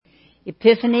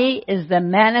Epiphany is the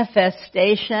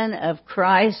manifestation of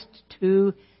Christ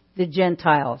to the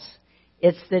Gentiles.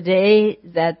 It's the day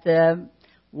that the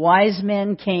wise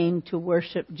men came to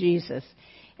worship Jesus.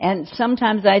 And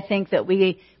sometimes I think that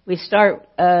we start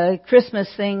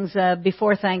Christmas things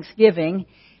before Thanksgiving,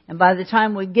 and by the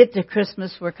time we get to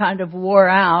Christmas, we're kind of wore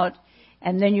out.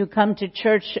 And then you come to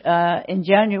church in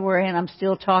January, and I'm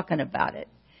still talking about it.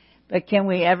 But can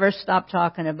we ever stop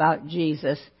talking about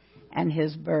Jesus and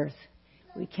His birth?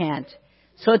 We can't.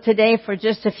 So today, for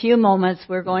just a few moments,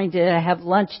 we're going to have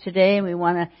lunch today, and we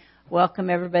want to welcome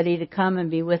everybody to come and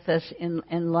be with us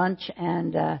in lunch.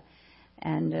 But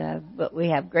we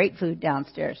have great food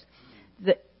downstairs.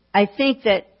 I think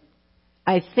that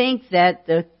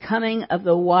the coming of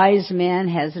the wise men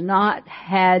has not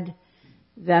had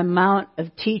the amount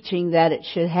of teaching that it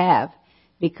should have,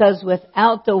 because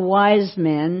without the wise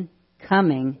men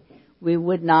coming, we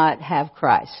would not have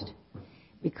Christ.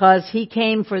 Because He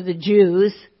came for the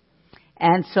Jews,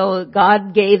 and so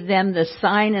God gave them the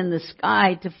sign in the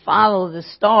sky to follow the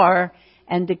star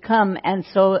and to come, and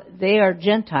so they are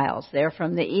Gentiles. They're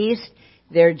from the east,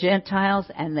 they're Gentiles,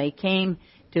 and they came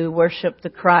to worship the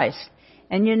Christ.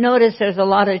 And you notice there's a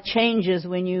lot of changes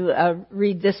when you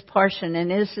read this portion,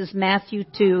 and this is Matthew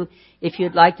 2, if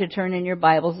you'd like to turn in your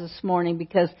Bibles this morning,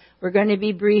 because we're going to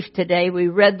be brief today. We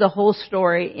read the whole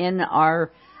story in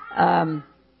our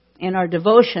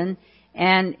devotion,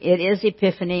 and it is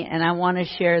Epiphany, and I want to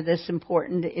share this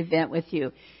important event with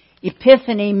you.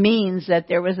 Epiphany means that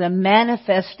there was a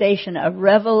manifestation, a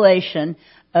revelation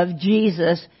of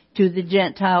Jesus to the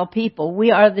Gentile people.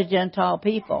 We are the Gentile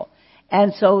people.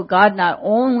 And so God not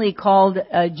only called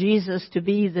Jesus to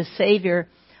be the Savior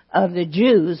of the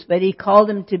Jews, but He called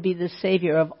Him to be the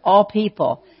Savior of all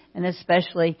people, and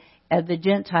especially of the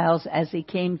Gentiles as He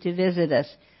came to visit us.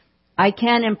 I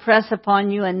can't impress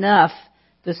upon you enough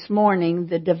this morning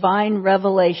the divine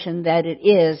revelation that it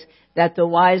is that the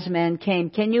wise men came.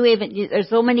 There's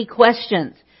so many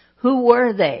questions. Who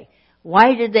were they?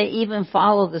 Why did they even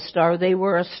follow the star? They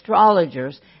were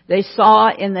astrologers. They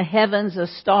saw in the heavens a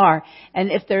star.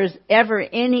 And if there's ever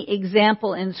any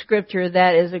example in Scripture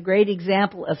that is a great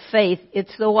example of faith,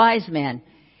 it's the wise men.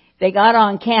 They got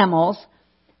on camels.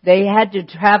 They had to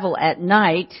travel at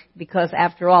night because,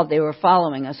 after all, they were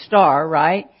following a star,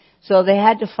 right? So they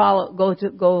had to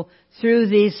go through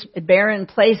these barren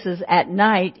places at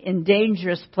night, in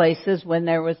dangerous places when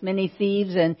there was many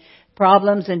thieves and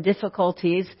problems and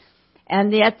difficulties.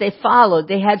 And yet they followed.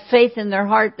 They had faith in their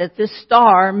heart that this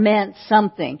star meant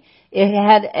something. It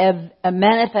had a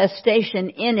manifestation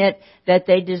in it that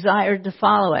they desired to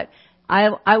follow it.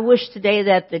 I wish today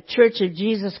that the Church of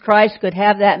Jesus Christ could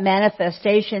have that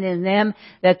manifestation in them,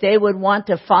 that they would want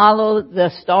to follow the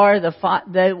star,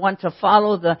 they want to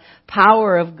follow the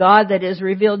power of God that is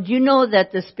revealed. You know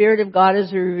that the Spirit of God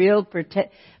is revealed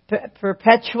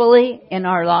perpetually in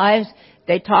our lives.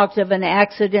 They talked of an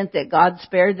accident that God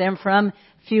spared them from.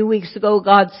 A few weeks ago,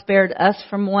 God spared us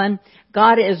from one.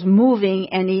 God is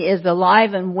moving, and He is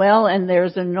alive and well, and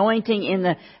there's anointing in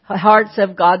the hearts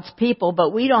of God's people,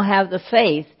 but we don't have the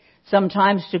faith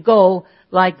sometimes to go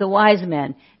like the wise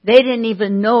men. They didn't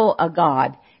even know a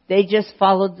God. They just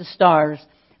followed the stars.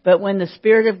 But when the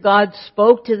Spirit of God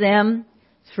spoke to them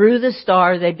through the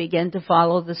star, they began to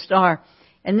follow the star.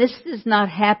 And this is not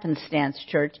happenstance,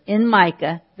 church. In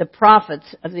Micah, the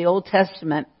prophets of the Old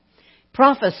Testament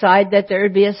prophesied that there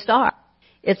would be a star.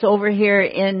 It's over here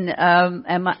in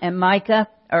Micah,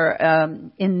 or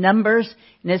in Numbers,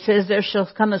 and it says, "There shall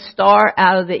come a star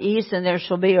out of the east, and there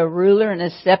shall be a ruler, and a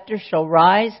scepter shall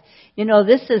rise." You know,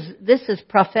 this is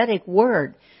prophetic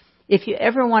word. If you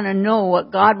ever want to know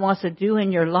what God wants to do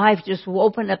in your life, just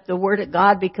open up the Word of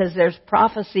God, because there's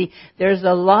prophecy. There's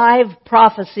a live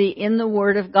prophecy in the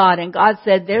Word of God. And God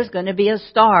said there's going to be a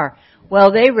star.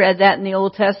 Well, they read that in the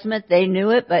Old Testament. They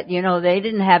knew it, but, they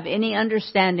didn't have any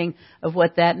understanding of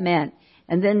what that meant.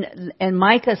 And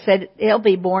Micah said, he'll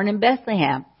be born in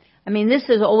Bethlehem. I mean, this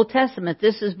is Old Testament.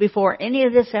 This is before any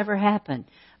of this ever happened.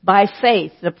 By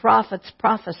faith, the prophets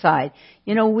prophesied.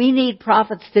 We need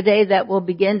prophets today that will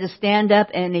begin to stand up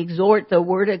and exhort the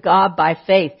Word of God by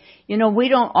faith. We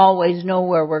don't always know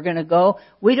where we're going to go.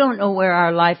 We don't know where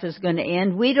our life is going to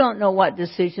end. We don't know what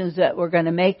decisions that we're going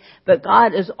to make. But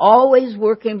God is always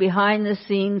working behind the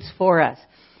scenes for us.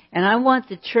 And I want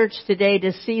the church today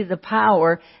to see the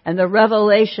power and the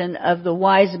revelation of the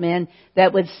wise men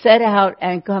that would set out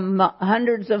and come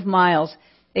hundreds of miles.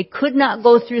 They could not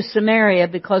go through Samaria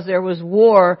because there was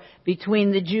war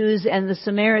between the Jews and the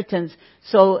Samaritans.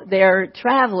 So they're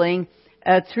traveling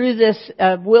through this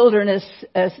wilderness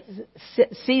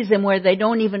season where they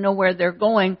don't even know where they're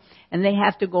going. and they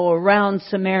have to go around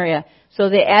Samaria. So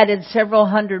they added several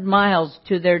hundred miles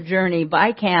to their journey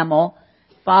by camel,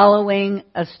 following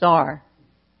a star.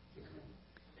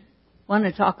 Want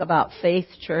to talk about faith,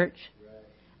 church?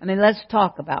 I mean, let's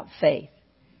talk about faith.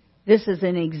 This is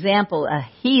an example, a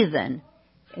heathen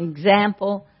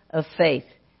example of faith.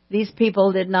 These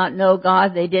people did not know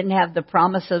God. They didn't have the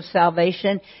promise of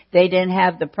salvation. They didn't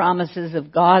have the promises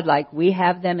of God like we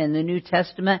have them in the New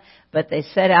Testament. But they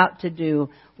set out to do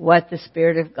what the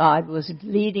Spirit of God was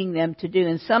leading them to do.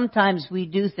 And sometimes we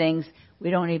do things we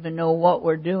don't even know what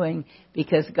we're doing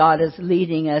because God is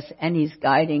leading us and He's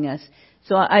guiding us.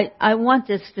 So I want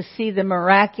us to see the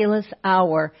miraculous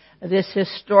hour, this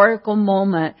historical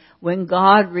moment when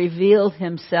God revealed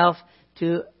Himself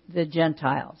to the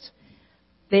Gentiles.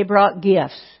 They brought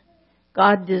gifts.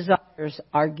 God desires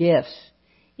our gifts.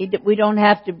 We don't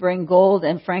have to bring gold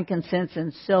and frankincense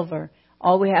and silver.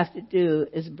 All we have to do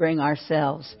is bring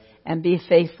ourselves and be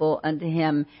faithful unto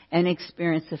Him and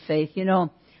experience the faith. You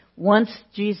know, when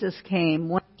Jesus came,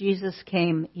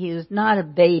 He was not a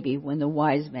baby when the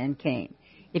wise men came.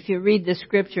 If you read the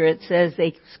scripture, it says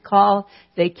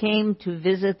they came to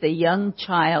visit the young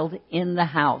child in the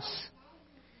house.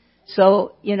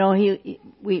 So, you know,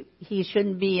 he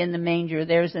shouldn't be in the manger.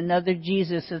 There's another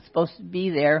Jesus that's supposed to be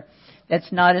there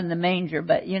that's not in the manger.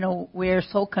 But, you know, we're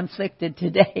so conflicted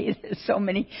today. There's so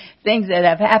many things that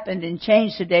have happened and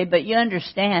changed today. But you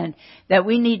understand that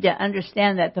we need to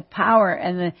understand that the power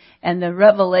and the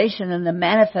revelation and the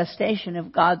manifestation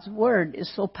of God's Word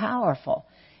is so powerful.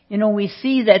 You know, we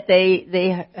see that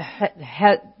they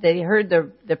heard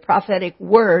the prophetic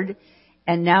word,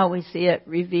 and now we see it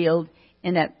revealed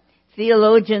in it.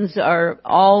 Theologians are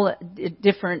all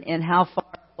different in how far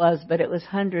it was, but it was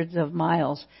hundreds of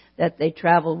miles that they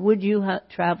traveled. Would you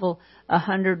travel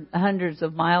hundreds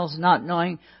of miles not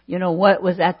knowing, you know, what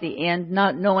was at the end,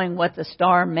 not knowing what the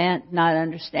star meant, not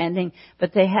understanding?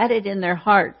 But they had it in their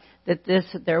heart that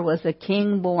there was a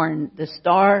king born. The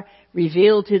star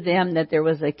revealed to them that there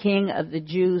was a king of the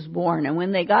Jews born. And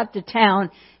when they got to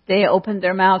town, they opened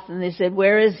their mouth and they said,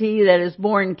 "Where is he that is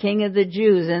born king of the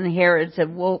Jews?" And Herod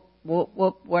said, "Well,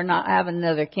 we're not having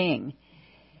another king."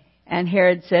 And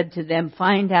Herod said to them,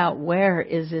 "Find out where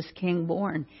is this king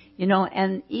born." You know,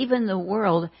 and even the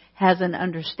world has an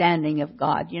understanding of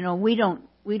God. You know, we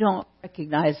don't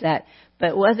recognize that.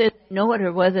 But whether they know it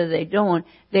or whether they don't,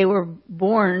 they were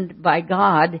born by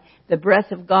God. The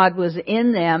breath of God was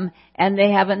in them, and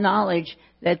they have a knowledge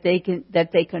that they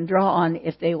can draw on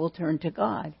if they will turn to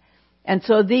God. And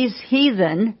so these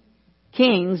heathen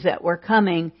kings that were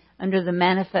coming under the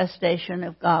manifestation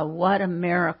of God, what a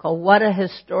miracle, what a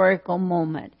historical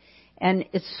moment. And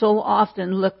it's so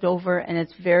often looked over, and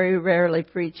it's very rarely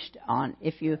preached on.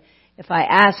 If I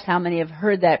asked how many have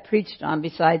heard that preached on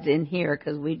besides in here,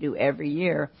 because we do every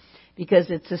year,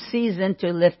 because it's a season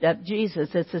to lift up Jesus.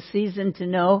 It's a season to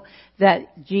know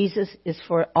that Jesus is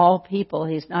for all people.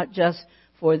 He's not just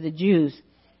for the Jews.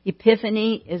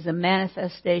 Epiphany is a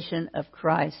manifestation of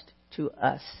Christ to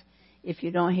us. If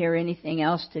you don't hear anything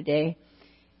else today,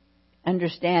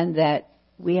 understand that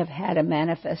we have had a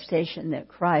manifestation that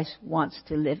Christ wants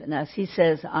to live in us. He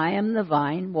says, "I am the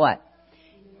vine," what?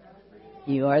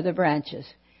 You are the branches.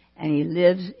 And He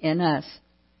lives in us.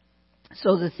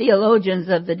 So the theologians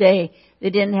of the day, they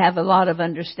didn't have a lot of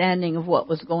understanding of what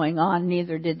was going on.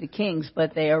 Neither did the kings.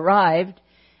 But they arrived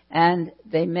and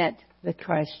they met the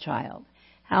Christ child.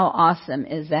 How awesome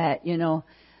is that? You know,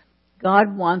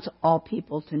 God wants all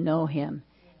people to know Him.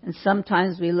 And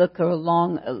sometimes we look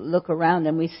around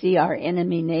and we see our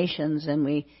enemy nations and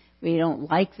we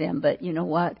don't like them. But you know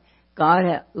what? God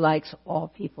likes all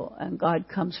people, and God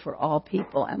comes for all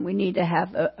people, and we need to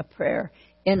have a prayer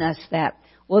in us that.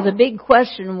 Well, the big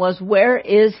question was, where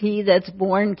is He that's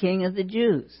born King of the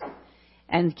Jews?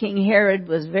 And King Herod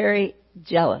was very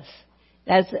jealous.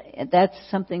 That's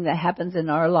something that happens in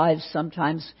our lives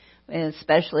sometimes,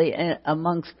 especially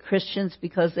amongst Christians,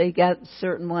 because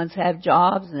certain ones have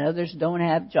jobs and others don't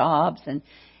have jobs,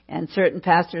 and certain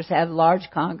pastors have large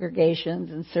congregations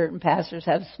and certain pastors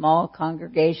have small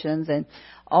congregations, and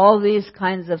all these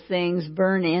kinds of things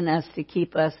burn in us to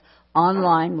keep us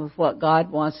online with what God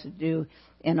wants to do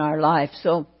in our life.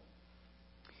 So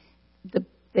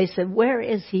they said, "Where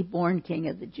is He born King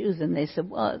of the Jews?" And they said,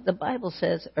 "Well, the Bible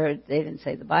says," or they didn't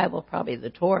say the Bible, probably the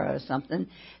Torah or something.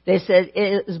 They said,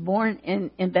 "It was born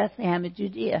in Bethlehem of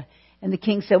Judea." And the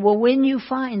king said, "Well, when you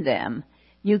find them,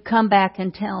 you come back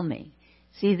and tell me."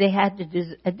 See, they had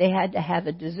to have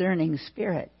a discerning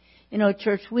spirit. You know,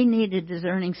 church, we need a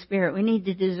discerning spirit. We need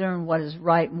to discern what is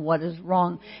right and what is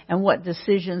wrong, and what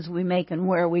decisions we make and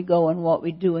where we go and what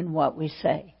we do and what we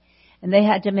say. And they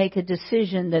had to make a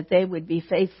decision that they would be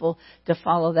faithful to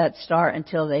follow that star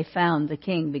until they found the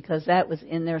king, because that was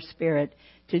in their spirit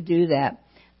to do that.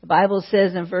 The Bible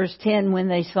says in verse 10, when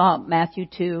they saw, Matthew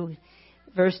 2,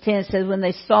 verse 10 says, when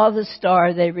they saw the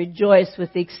star, they rejoiced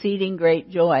with exceeding great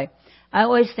joy. I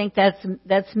always think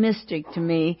that's mystic to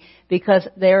me, because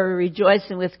they're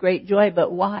rejoicing with great joy,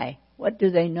 but why? What do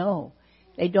they know?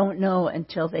 They don't know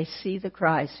until they see the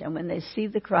Christ. And when they see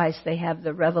the Christ, they have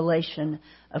the revelation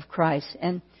of Christ.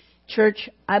 And church,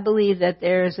 I believe that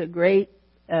there is a great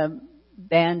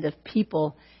band of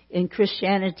people in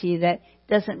Christianity that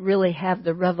doesn't really have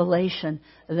the revelation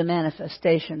of the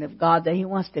manifestation of God, that He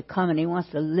wants to come and He wants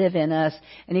to live in us,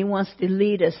 and He wants to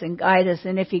lead us and guide us.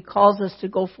 And if He calls us to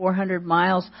go 400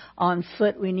 miles on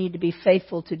foot, we need to be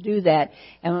faithful to do that.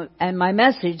 And my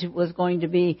message was going to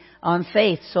be on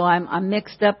faith. So I'm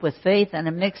mixed up with faith, and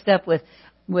I'm mixed up with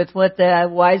what the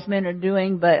wise men are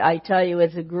doing, but I tell you,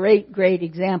 it's a great, great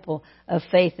example of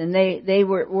faith. And they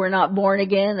were not born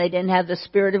again. They didn't have the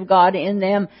Spirit of God in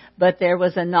them, but there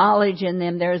was a knowledge in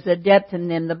them. There's a depth in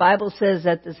them. The Bible says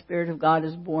that the Spirit of God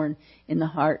is born in the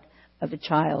heart of a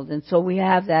child. And so we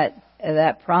have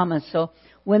that promise. So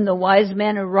when the wise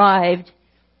men arrived,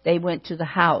 they went to the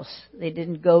house. They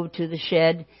didn't go to the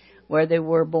shed where they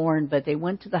were born, but they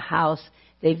went to the house.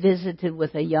 They visited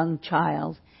with a young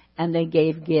child, and they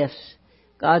gave gifts.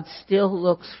 God still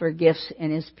looks for gifts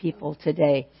in His people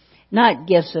today. Not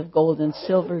gifts of gold and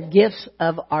silver, gifts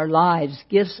of our lives,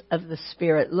 gifts of the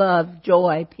Spirit, love,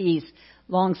 joy, peace,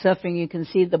 long-suffering. You can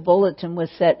see the bulletin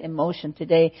was set in motion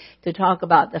today to talk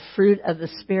about the fruit of the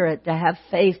Spirit, to have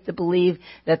faith, to believe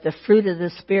that the fruit of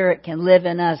the Spirit can live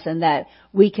in us and that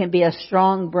we can be a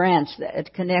strong branch that is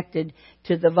connected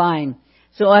to the vine.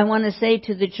 So I want to say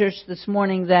to the church this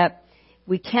morning that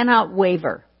we cannot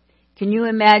waver. Can you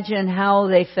imagine how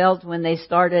they felt when they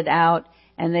started out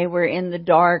and they were in the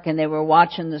dark and they were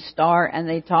watching the star and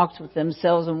they talked with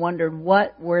themselves and wondered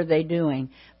what were they doing?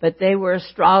 But they were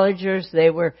astrologers, they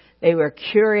were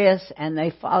curious, and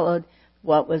they followed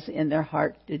what was in their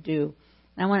heart to do.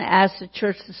 And I want to ask the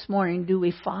church this morning, do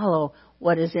we follow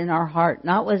what is in our heart?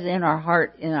 Not what's in our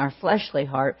heart, in our fleshly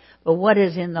heart, but what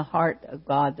is in the heart of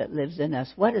God that lives in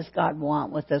us? What does God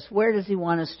want with us? Where does He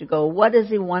want us to go? What does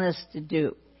He want us to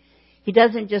do? He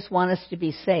doesn't just want us to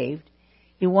be saved.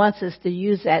 He wants us to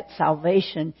use that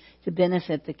salvation to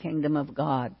benefit the kingdom of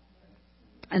God.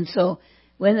 And so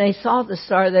when they saw the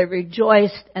star, they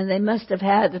rejoiced, and they must have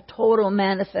had a total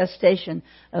manifestation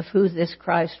of who this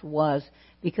Christ was,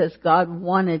 because God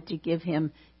wanted to give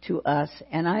Him to us.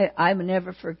 And I would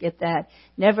never forget that.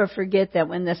 Never forget that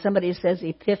when somebody says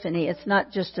epiphany, it's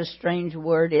not just a strange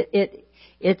word. It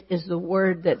is the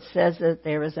word that says that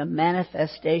there is a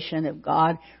manifestation of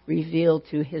God revealed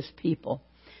to His people.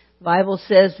 The Bible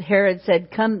says, Herod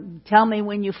said, "Come, tell me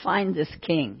when you find this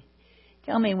king.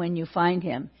 Tell me when you find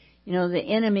him." You know, the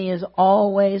enemy is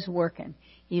always working.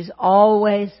 He's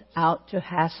always out to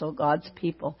hassle God's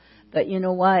people. But you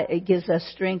know what? It gives us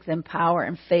strength and power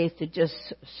and faith to just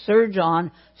surge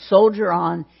on, soldier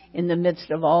on in the midst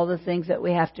of all the things that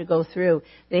we have to go through.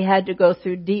 They had to go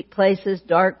through deep places,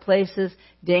 dark places,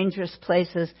 dangerous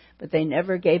places, but they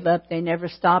never gave up. They never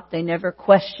stopped. They never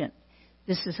questioned.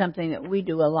 This is something that we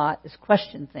do a lot, is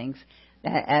question things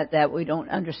that we don't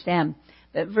understand.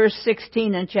 But verse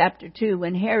 16 in chapter 2,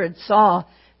 when Herod saw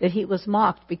that he was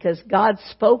mocked because God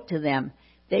spoke to them,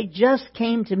 they just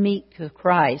came to meet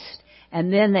Christ,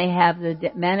 and then they have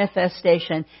the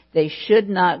manifestation. They should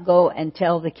not go and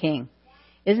tell the king.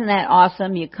 Isn't that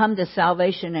awesome? You come to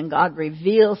salvation and God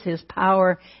reveals His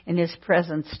power and His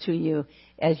presence to you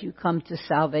as you come to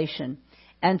salvation.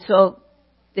 And so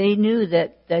they knew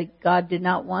that God did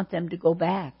not want them to go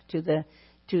back to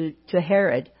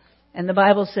Herod. And the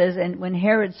Bible says, and when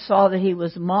Herod saw that he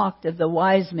was mocked of the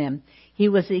wise men, he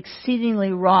was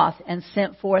exceedingly wroth and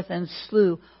sent forth and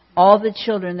slew all the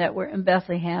children that were in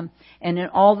Bethlehem and in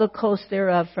all the coast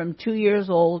thereof from 2 years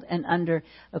old and under,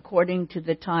 according to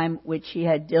the time which he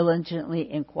had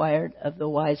diligently inquired of the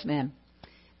wise men.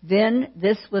 Then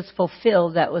this was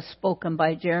fulfilled that was spoken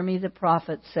by Jeremy the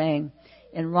prophet, saying,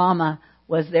 in Ramah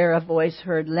was there a voice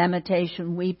heard,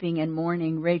 lamentation, weeping and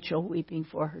mourning, Rachel weeping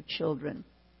for her children.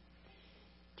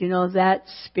 Do you know that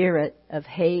spirit of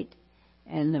hate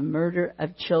and the murder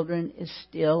of children is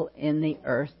still in the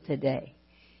earth today?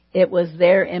 It was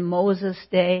there in Moses'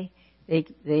 day.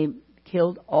 They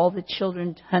killed all the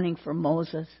children hunting for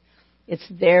Moses. It's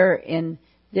there in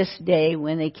this day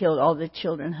when they killed all the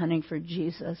children hunting for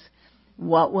Jesus.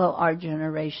 What will our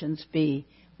generations be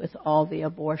with all the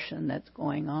abortion that's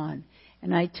going on?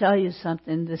 And I tell you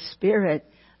something, the spirit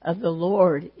of the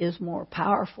Lord is more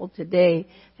powerful today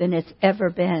than it's ever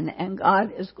been. And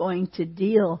God is going to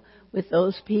deal with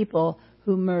those people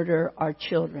who murder our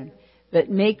children. But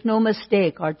make no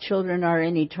mistake, our children are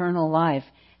in eternal life.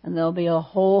 And there'll be a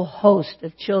whole host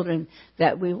of children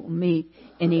that we will meet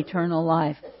in eternal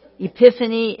life.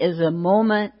 Epiphany is a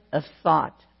moment of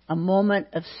thought, a moment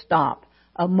of stop,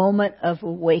 a moment of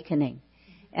awakening.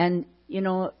 And,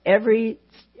 every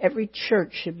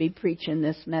church should be preaching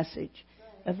this message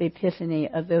of Epiphany,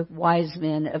 of the wise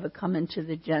men, of a coming to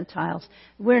the Gentiles.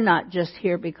 We're not just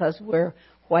here because we're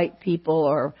white people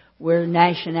or we're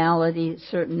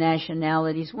certain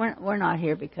nationalities. We're not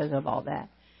here because of all that.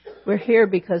 We're here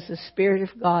because the Spirit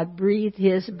of God breathed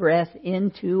His breath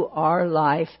into our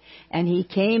life, and He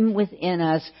came within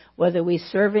us, whether we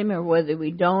serve Him or whether we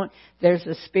don't. There's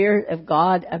a Spirit of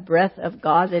God, a breath of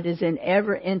God that is in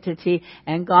every entity,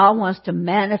 and God wants to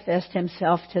manifest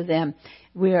Himself to them.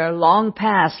 We are long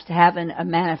past having a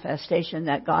manifestation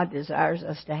that God desires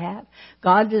us to have.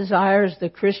 God desires the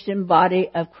Christian body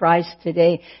of Christ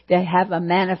today to have a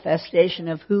manifestation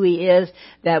of who He is,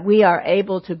 that we are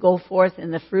able to go forth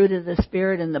in the fruit of the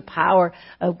Spirit and the power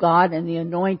of God and the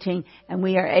anointing, and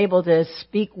we are able to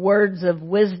speak words of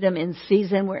wisdom in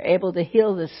season. We're able to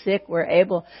heal the sick. We're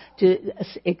able to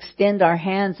extend our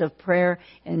hands of prayer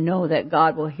and know that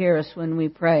God will hear us when we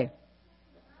pray.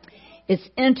 It's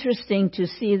interesting to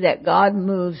see that God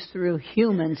moves through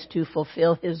humans to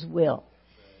fulfill His will.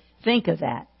 Think of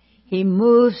that. He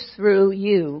moves through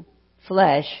you,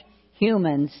 flesh,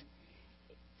 humans,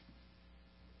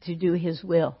 to do His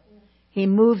will. He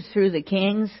moved through the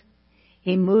kings.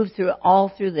 He moved through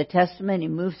the Testament. He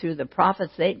moved through the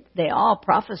prophets. They all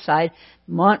prophesied.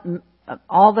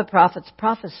 All the prophets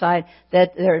prophesied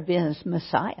that there had been a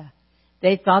Messiah.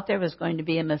 They thought there was going to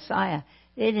be a Messiah.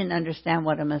 They didn't understand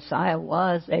what a Messiah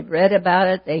was. They read about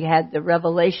it. They had the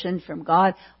revelation from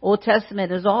God. Old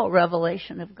Testament is all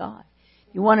revelation of God.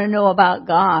 You want to know about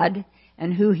God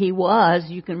and who He was,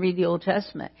 you can read the Old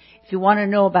Testament. If you want to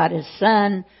know about His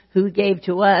Son, who He gave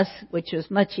to us, which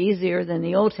is much easier than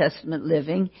the Old Testament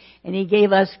living, and He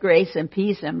gave us grace and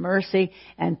peace and mercy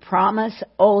and promise.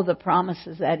 Oh, the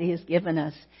promises that He has given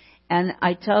us. And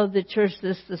I told the church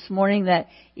this morning that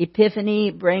Epiphany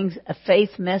brings a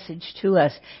faith message to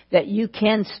us, that you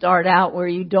can start out where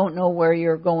you don't know where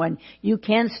you're going. You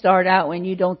can start out when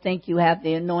you don't think you have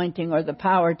the anointing or the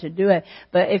power to do it.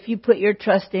 But if you put your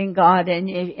trust in God and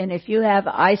if you have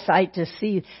eyesight to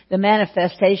see the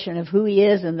manifestation of who He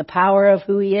is and the power of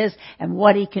who He is and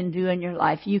what He can do in your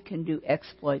life, you can do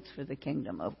exploits for the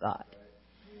kingdom of God.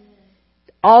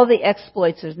 All the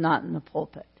exploits is not in the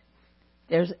pulpit.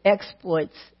 There's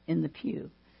exploits in the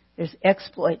pew. There's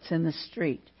exploits in the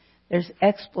street. There's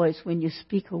exploits when you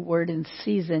speak a word in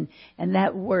season and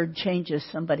that word changes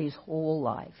somebody's whole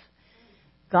life.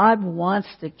 God wants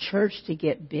the church to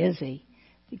get busy.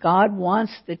 God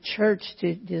wants the church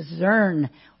to discern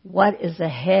what is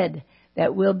ahead,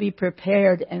 that we'll be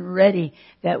prepared and ready,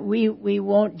 that we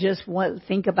won't just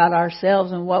think about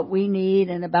ourselves and what we need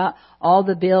and about all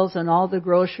the bills and all the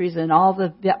groceries and all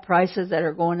the prices that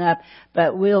are going up,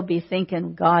 but we'll be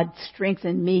thinking, God,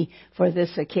 strengthen me for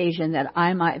this occasion, that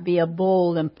I might be a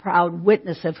bold and proud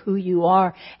witness of who You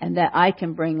are, and that I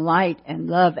can bring light and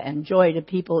love and joy to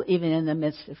people even in the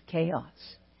midst of chaos.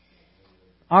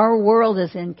 Our world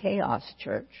is in chaos,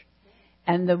 church,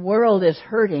 and the world is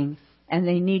hurting. And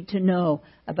they need to know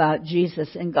about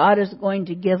Jesus. And God is going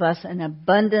to give us an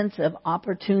abundance of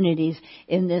opportunities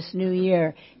in this new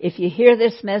year. If you hear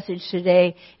this message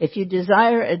today, if you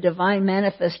desire a divine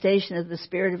manifestation of the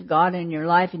Spirit of God in your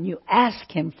life and you ask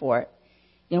Him for it,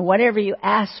 whatever you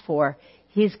ask for,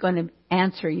 He's going to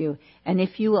answer you. And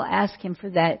if you will ask Him for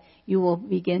that, you will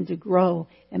begin to grow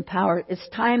in power. It's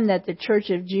time that the Church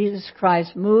of Jesus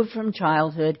Christ moved from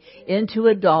childhood into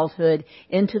adulthood,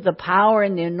 into the power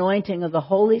and the anointing of the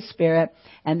Holy Spirit,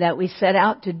 and that we set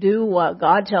out to do what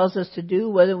God tells us to do,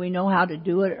 whether we know how to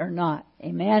do it or not.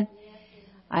 Amen?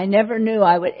 I never knew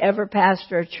I would ever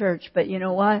pastor a church, but you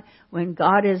know what? When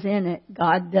God is in it,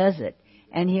 God does it.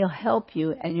 And He'll help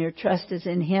you, and your trust is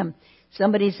in Him.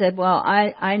 Somebody said, well,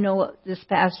 I know this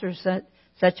pastor,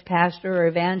 such pastor or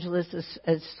evangelist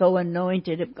is so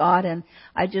anointed of God, and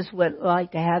I just would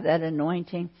like to have that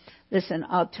anointing. Listen,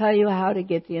 I'll tell you how to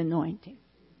get the anointing.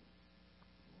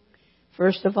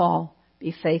 First of all,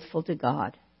 be faithful to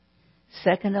God.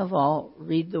 Second of all,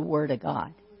 read the Word of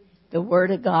God. The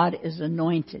Word of God is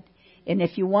anointed. And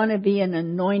if you want to be an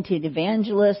anointed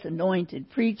evangelist, anointed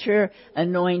preacher,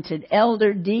 anointed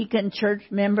elder, deacon, church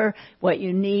member, what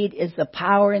you need is the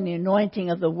power and the anointing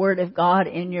of the Word of God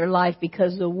in your life,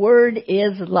 because the Word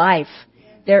is life.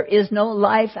 There is no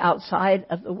life outside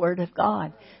of the Word of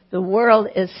God. The world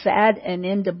is sad and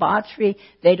in debauchery.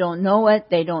 They don't know it.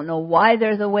 They don't know why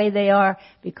they're the way they are,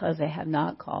 because they have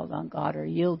not called on God or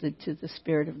yielded to the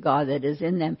Spirit of God that is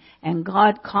in them. And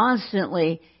God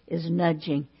constantly is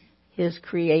nudging His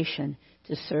creation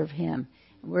to serve Him.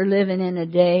 We're living in a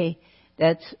day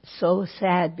that's so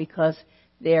sad because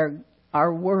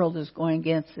our world is going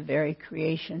against the very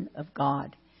creation of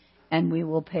God. And we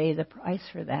will pay the price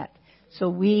for that. So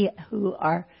we who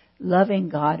are loving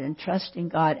God and trusting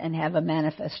God and have a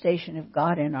manifestation of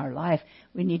God in our life,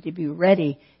 we need to be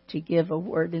ready to give a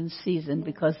word in season,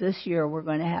 because this year we're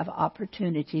going to have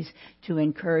opportunities to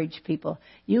encourage people.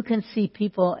 You can see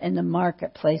people in the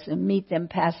marketplace and meet them,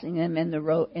 passing them in the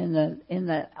road, in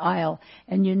the aisle,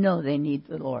 and you know they need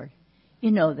the Lord.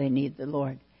 You know they need the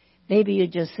Lord. Maybe you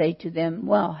just say to them,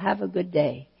 well, have a good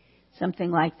day. Something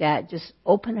like that. Just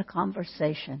open a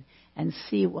conversation and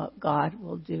see what God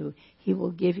will do. He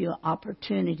will give you an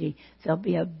opportunity. There'll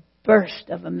be a burst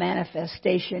of a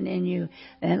manifestation in you.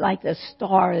 And like the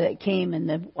star that came and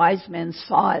the wise men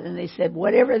saw it and they said,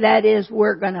 whatever that is,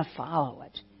 we're going to follow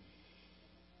it.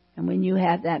 And when you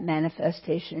have that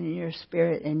manifestation in your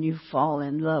spirit and you fall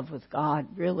in love with God,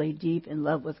 really deep in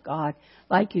love with God,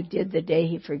 like you did the day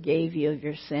He forgave you of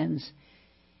your sins,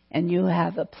 and you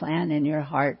have a plan in your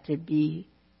heart to be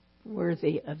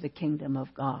worthy of the kingdom of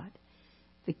God.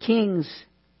 The kings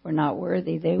were not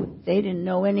worthy. They didn't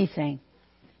know anything.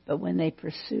 But when they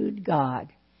pursued God,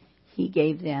 He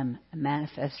gave them a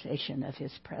manifestation of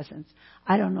His presence.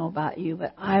 I don't know about you,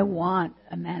 but I want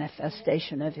a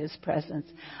manifestation of His presence.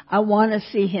 I want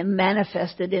to see Him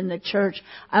manifested in the church.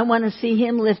 I want to see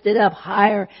Him lifted up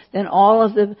higher than all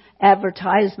of the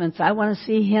advertisements. I want to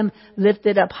see Him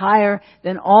lifted up higher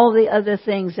than all the other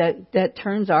things that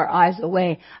turns our eyes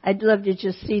away. I'd love to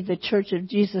just see the Church of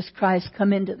Jesus Christ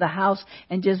come into the house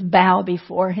and just bow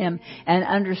before Him and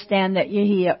understand that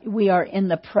we are in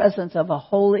the presence of a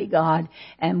holy God,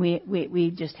 and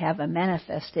we just have a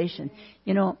manifestation.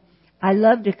 You know, I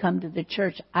love to come to the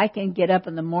church. I can get up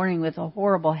in the morning with a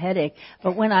horrible headache,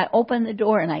 but when I open the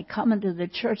door and I come into the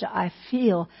church, I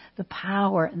feel the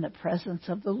power and the presence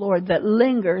of the Lord that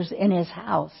lingers in His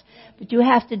house. But you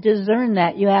have to discern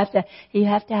that. You have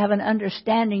to have an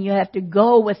understanding. You have to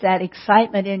go with that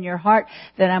excitement in your heart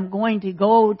that I'm going to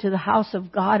go to the house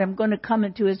of God. I'm going to come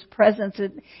into His presence.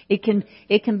 It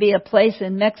can be a place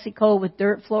in Mexico with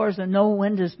dirt floors and no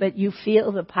windows, but you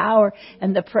feel the power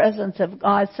and the presence of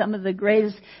God. Some of the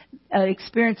greatest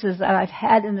experiences that I've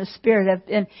had in the Spirit have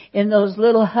been in those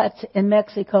little huts in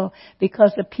Mexico,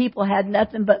 because the people had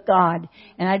nothing but God.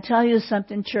 And I tell you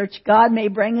something, church, God may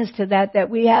bring us to that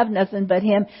we have nothing but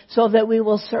Him, so that we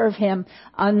will serve Him.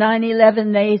 On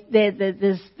 9/11,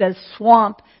 the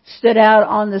swamp stood out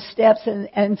on the steps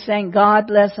and sang, God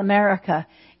bless America.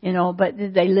 You know, but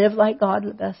did they live like God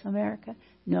bless America?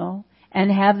 No. And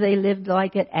have they lived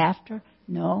like it after?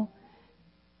 No.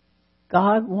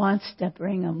 God wants to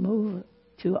bring a move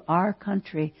to our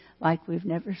country like we've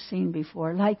never seen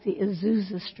before, like the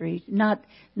Azusa Street, not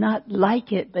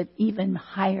like it, but even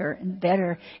higher and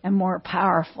better and more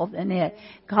powerful than it.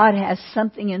 God has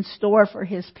something in store for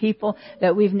His people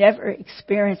that we've never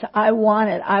experienced. I want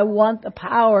it. I want the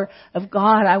power of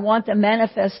God. I want the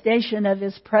manifestation of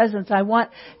His presence. I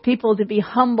want people to be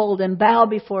humbled and bow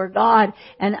before God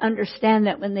and understand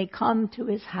that when they come to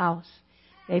His house,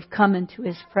 they've come into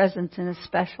His presence in a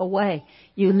special way.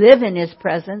 You live in His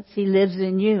presence. He lives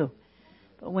in you.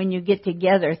 But when you get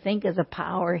together, think of the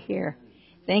power here.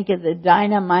 Think of the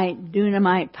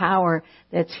dynamite power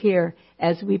that's here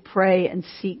as we pray and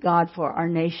seek God for our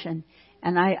nation.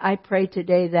 And I pray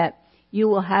today that you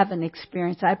will have an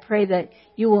experience. I pray that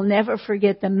you will never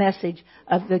forget the message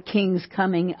of the kings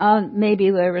coming. Maybe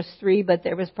there was 3, but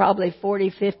there was probably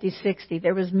 40, 50, 60.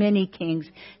 There was many kings.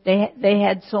 They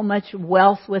had so much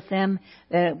wealth with them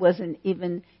that it wasn't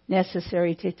even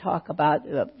necessary to talk about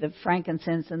the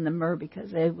frankincense and the myrrh,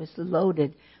 because it was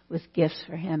loaded with gifts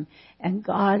for Him. And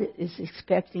God is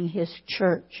expecting His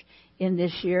church in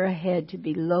this year ahead to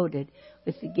be loaded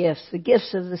with the gifts. The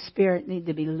gifts of the Spirit need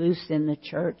to be loosed in the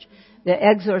church. The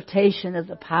exhortation of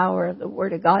the power of the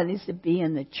Word of God needs to be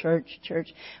in the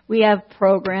church. We have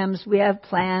programs, we have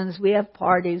plans, we have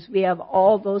parties, we have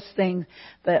all those things.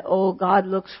 But God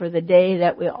looks for the day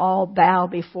that we all bow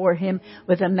before Him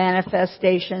with a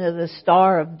manifestation of the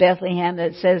Star of Bethlehem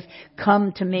that says,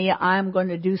 come to me, I'm going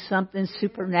to do something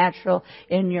supernatural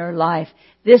in your life.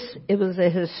 It was a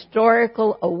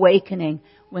historical awakening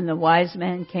when the wise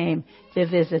men came to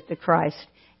visit the Christ.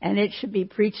 And it should be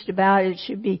preached about. It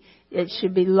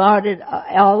should be lauded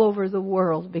all over the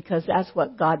world, because that's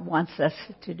what God wants us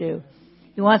to do.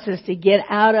 He wants us to get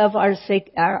out of our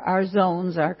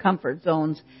zones, our comfort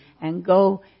zones, and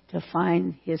go to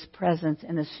find His presence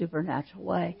in a supernatural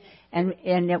way. And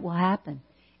it will happen.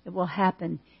 It will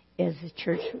happen as the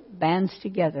church bands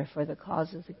together for the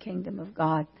cause of the kingdom of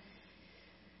God.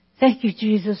 Thank you,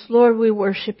 Jesus. Lord, we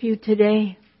worship you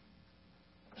today.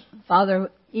 Father,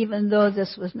 even though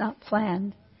this was not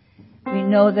planned, we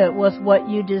know that it was what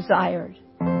you desired.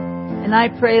 And I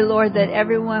pray, Lord, that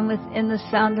everyone within the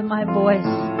sound of my voice,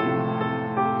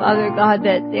 Father God,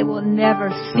 that they will never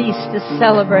cease to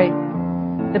celebrate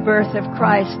the birth of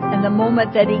Christ and the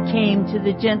moment that He came to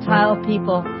the Gentile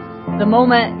people, the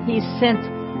moment He sent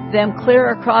them clear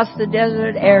across the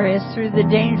desert areas through the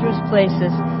dangerous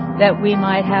places that we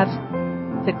might have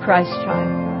the Christ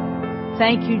child.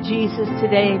 Thank you, Jesus.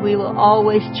 Today we will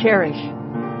always cherish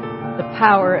the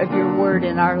power of your word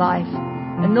in our life.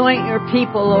 Anoint your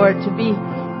people, Lord, to be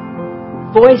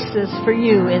voices for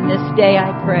you in this day,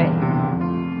 I pray.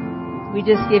 We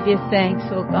just give you thanks,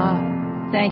 oh God.